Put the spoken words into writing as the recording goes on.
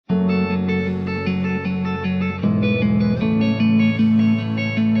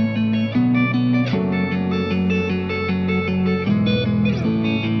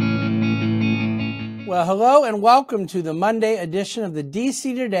Hello and welcome to the Monday edition of the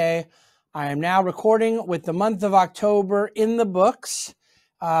DC Today. I am now recording with the month of October in the books.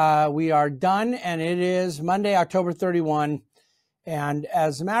 We are done and it is Monday, October 31. And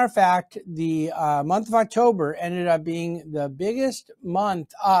as a matter of fact, the month of October ended up being the biggest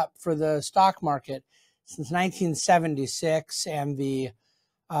month up for the stock market since 1976 and the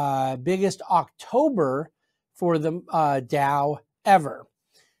biggest October for the Dow ever.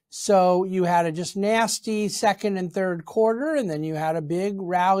 So you had a just nasty second and third quarter, and then you had a big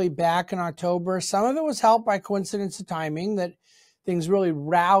rally back in October. Some of it was helped by coincidence of timing that things really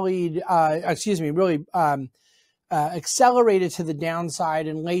rallied, accelerated to the downside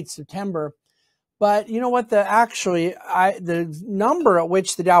in late September. But you know what? The number at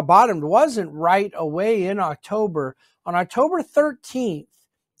which the Dow bottomed wasn't right away in October. On October 13th,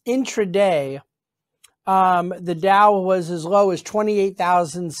 intraday, the Dow was as low as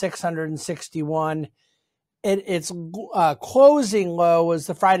 28,661. Its closing low was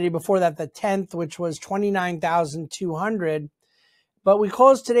the Friday before that, the 10th, which was 29,200. But we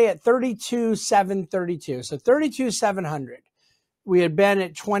closed today at 32,732. So 32,700. We had been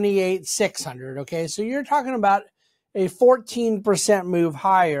at 28,600. Okay, so you're talking about a 14% move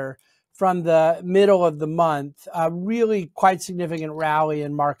higher from the middle of the month. Really quite significant rally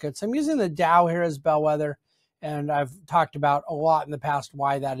in markets. I'm using the Dow here as bellwether, and I've talked about a lot in the past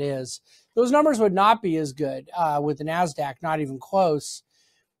why that is. Those numbers would not be as good with the NASDAQ, not even close.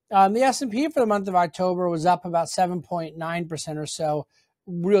 The S&P for the month of October was up about 7.9% or so,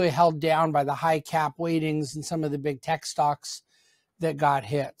 really held down by the high cap weightings and some of the big tech stocks that got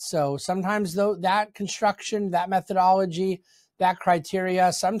hit. So sometimes though that construction, that methodology, that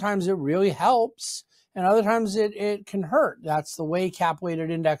criteria, sometimes it really helps and other times it can hurt. That's the way cap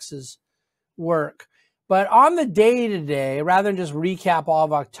weighted indexes work. But on the day today, rather than just recap all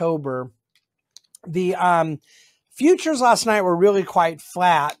of October, the futures last night were really quite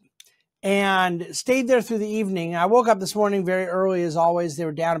flat and stayed there through the evening. I woke up this morning very early as always. They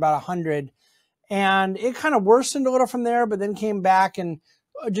were down about 100 and it kind of worsened a little from there, but then came back and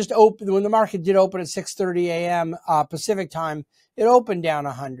just opened. When the market did open at 6:30 a.m. Pacific time, it opened down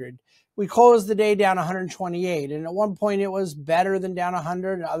 100. We closed the day down 128. And at one point it was better than down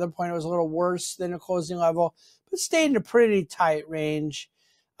 100. At other point it was a little worse than a closing level, but stayed in a pretty tight range.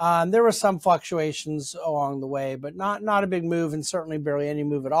 There were some fluctuations along the way, but not a big move and certainly barely any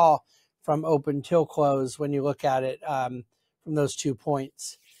move at all from open till close when you look at it from those 2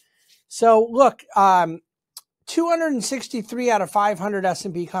 points. So look, 263 out of 500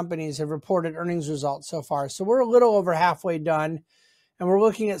 S&P companies have reported earnings results so far. So we're a little over halfway done. And we're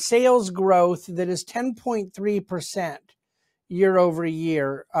looking at sales growth that is 10.3% year over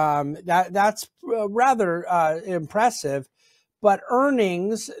year. That's rather impressive. But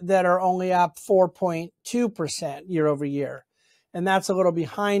earnings that are only up 4.2% year over year. And that's a little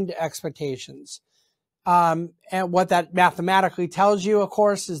behind expectations. And what that mathematically tells you, of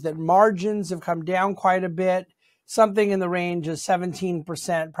course, is that margins have come down quite a bit. Something in the range of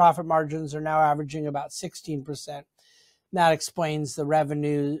 17%. Profit margins are now averaging about 16%. That explains the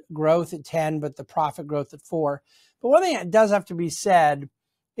revenue growth at 10, but the profit growth at 4. But one thing that does have to be said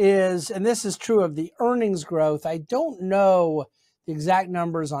is, and this is true of the earnings growth, I don't know the exact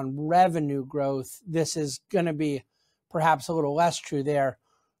numbers on revenue growth. This is going to be perhaps a little less true there.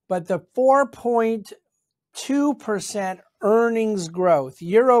 But the 4.2% earnings growth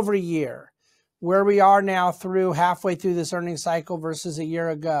year over year, where we are now through halfway through this earnings cycle versus a year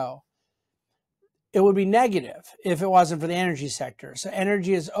ago, it would be negative if it wasn't for the energy sector. So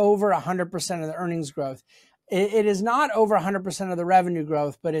energy is over 100% of the earnings growth. It is not over 100% of the revenue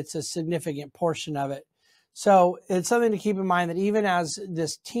growth, but it's a significant portion of it. So it's something to keep in mind that even as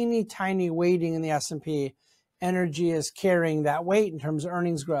this teeny tiny weighting in the S&P, energy is carrying that weight in terms of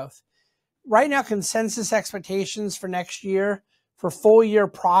earnings growth. Right now, consensus expectations for next year for full year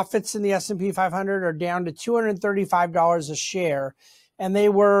profits in the S&P 500 are down to $235 a share. And they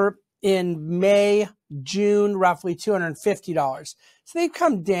were in May, June, roughly $250. So they've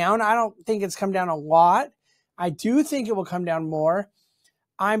come down. I don't think it's come down a lot. I do think it will come down more.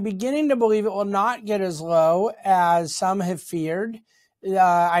 I'm beginning to believe it will not get as low as some have feared.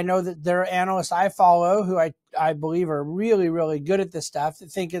 I know that there are analysts I follow who I believe are really, really good at this stuff that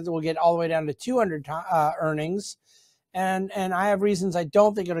think it will get all the way down to 200 earnings. And I have reasons I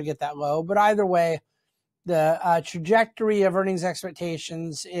don't think it'll get that low. But either way, the trajectory of earnings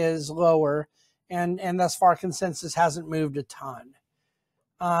expectations is lower, and thus far consensus hasn't moved a ton.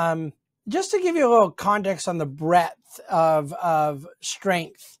 Just to give you a little context on the breadth of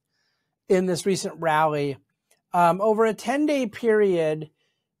strength in this recent rally, over a 10-day period,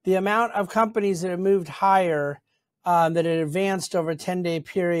 the amount of companies that have moved higher, that had advanced over a 10-day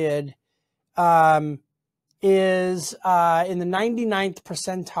period, is in the 99th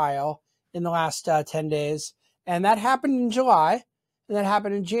percentile in the last 10 days. And that happened in July, and that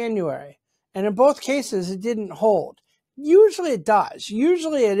happened in January. And in both cases, it didn't hold. Usually it does.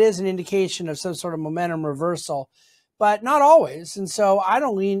 Usually it is an indication of some sort of momentum reversal, but not always. And so I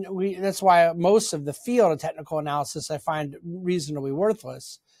don't that's why most of the field of technical analysis I find reasonably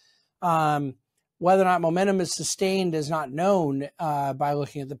worthless. Whether or not momentum is sustained is not known by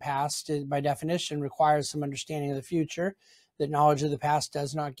looking at the past. It, by definition, requires some understanding of the future that knowledge of the past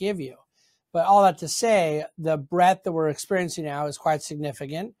does not give you. But all that to say, the breadth that we're experiencing now is quite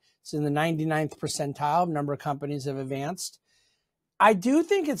significant. It's in the 99th percentile of number of companies that have advanced. I do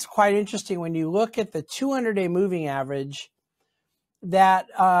think it's quite interesting when you look at the 200-day moving average that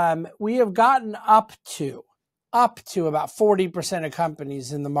we have gotten up to about 40% of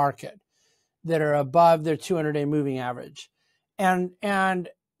companies in the market that are above their 200-day moving average. And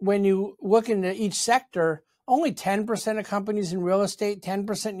when you look into each sector, only 10% of companies in real estate,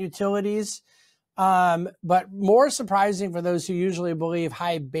 10% utilities. But more surprising for those who usually believe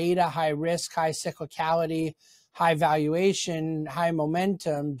high beta, high risk, high cyclicality, high valuation, high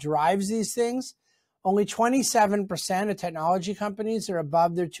momentum drives these things. Only 27% of technology companies are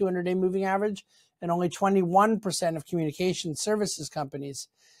above their 200-day moving average, and only 21% of communication services companies.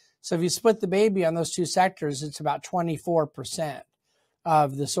 So if you split the baby on those two sectors, it's about 24%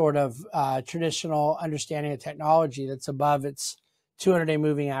 of the sort of traditional understanding of technology that's above its 200-day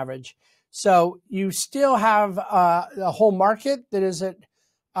moving average. So you still have a whole market that is at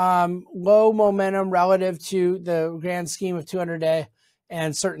low momentum relative to the grand scheme of 200-day,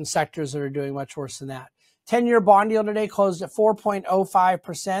 and certain sectors that are doing much worse than that. 10-year bond yield today closed at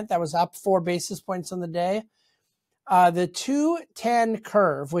 4.05%. That was up 4 basis points on the day. The 2-10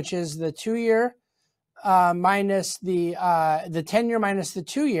 curve, which is the 2-year minus the 10-year minus the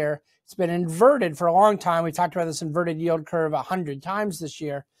 2-year, it's been inverted for a long time. We talked about this inverted yield curve 100 times this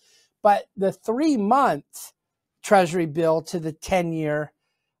year. But the 3-month Treasury bill to the 10-year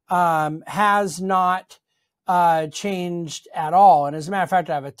has not changed at all. And as a matter of fact,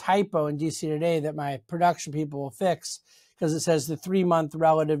 I have a typo in DC Today that my production people will fix, because it says the 3-month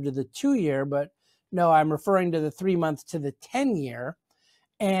relative to the 2-year, but no, I'm referring to the 3-month to the 10-year.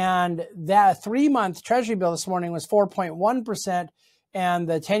 And that 3-month Treasury bill this morning was 4.1%, and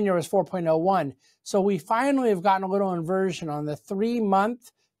the 10-year was 4.01. So we finally have gotten a little inversion on the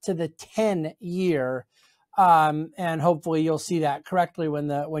 3-month to the 10-year. And hopefully you'll see that correctly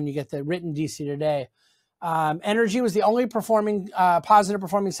when you get the written DC Today. Energy was the only positive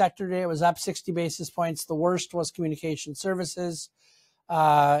performing sector today. It was up 60 basis points. The worst was communication services,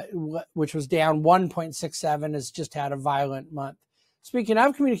 which was down 1.67, has just had a violent month. Speaking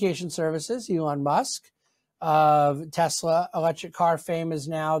of communication services, Elon Musk of Tesla electric car fame is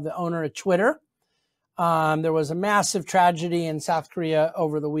now the owner of Twitter. There was a massive tragedy in South Korea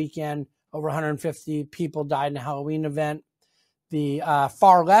over the weekend. Over 150 people died in a Halloween event. The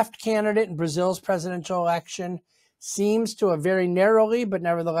far left candidate in Brazil's presidential election seems to have very narrowly, but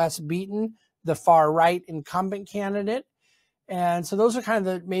nevertheless beaten the far right incumbent candidate. And so those are kind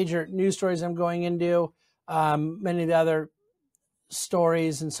of the major news stories I'm going into. Many of the other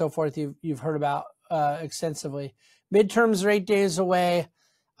stories and so forth you've heard about extensively. Midterms are 8 days away.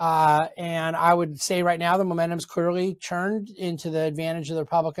 And I would say right now the momentum's clearly turned into the advantage of the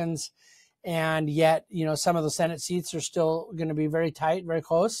Republicans. And yet, some of the Senate seats are still going to be very tight, very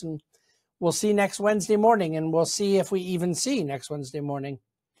close. And we'll see next Wednesday morning, and we'll see if we even see next Wednesday morning.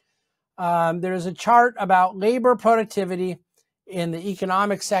 There's a chart about labor productivity in the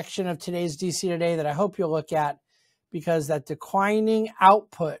economic section of today's DC Today that I hope you'll look at, because that declining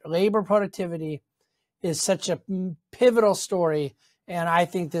output, labor productivity, is such a pivotal story. And I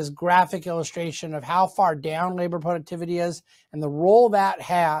think this graphic illustration of how far down labor productivity is and the role that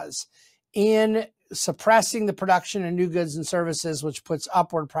has in suppressing the production of new goods and services, which puts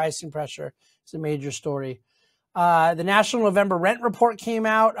upward pricing pressure, is a major story. The National November Rent Report came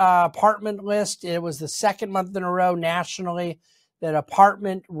out, apartment list. It was the second month in a row nationally that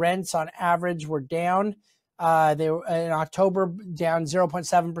apartment rents on average were down. They were in October down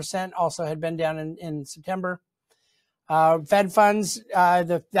 0.7%, also had been down in September. Fed funds,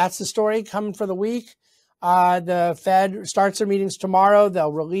 that's the story coming for the week. The Fed starts their meetings tomorrow.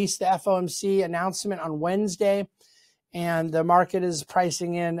 They'll release the FOMC announcement on Wednesday, and the market is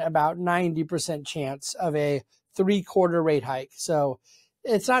pricing in about 90% chance of a 3-quarter rate hike. So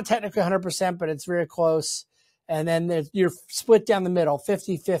it's not technically 100%, but it's very close. And then you're split down the middle,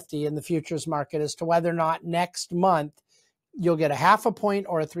 50-50 in the futures market as to whether or not next month you'll get a 0.5 point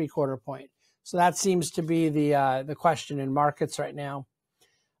or a 3/4 point. So that seems to be the question in markets right now.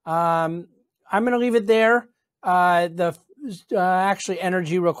 I'm going to leave it there. Actually,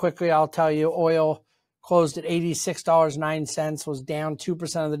 energy real quickly, I'll tell you, oil closed at $86.09, was down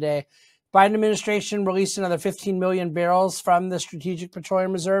 2% of the day. Biden administration released another 15 million barrels from the Strategic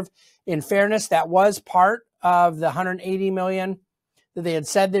Petroleum Reserve. In fairness, that was part of the 180 million that they had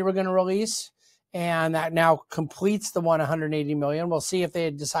said they were going to release, and that now completes the 180 million. We'll see if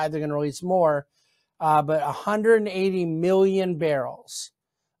they decide they're going to release more, but 180 million barrels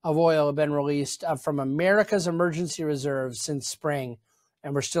of oil have been released from America's emergency reserves since spring,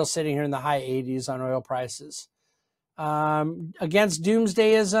 and we're still sitting here in the high 80s on oil prices. Against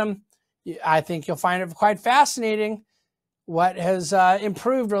doomsdayism, I think you'll find it quite fascinating what has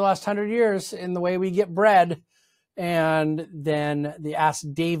improved over the last 100 years in the way we get bread. And then the Ask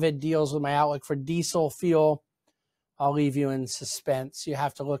David deals with my outlook for diesel fuel. I'll leave you in suspense. You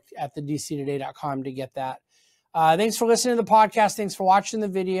have to look at the dctoday.com to get that. Thanks for listening to the podcast. Thanks for watching the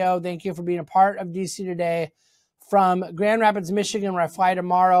video. Thank you for being a part of DC Today from Grand Rapids, Michigan, where I fly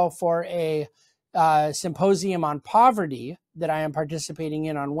tomorrow for a symposium on poverty that I am participating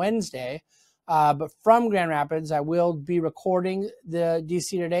in on Wednesday. But from Grand Rapids, I will be recording the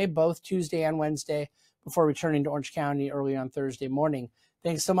DC Today both Tuesday and Wednesday before returning to Orange County early on Thursday morning.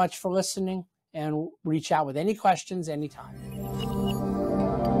 Thanks so much for listening, and reach out with any questions anytime.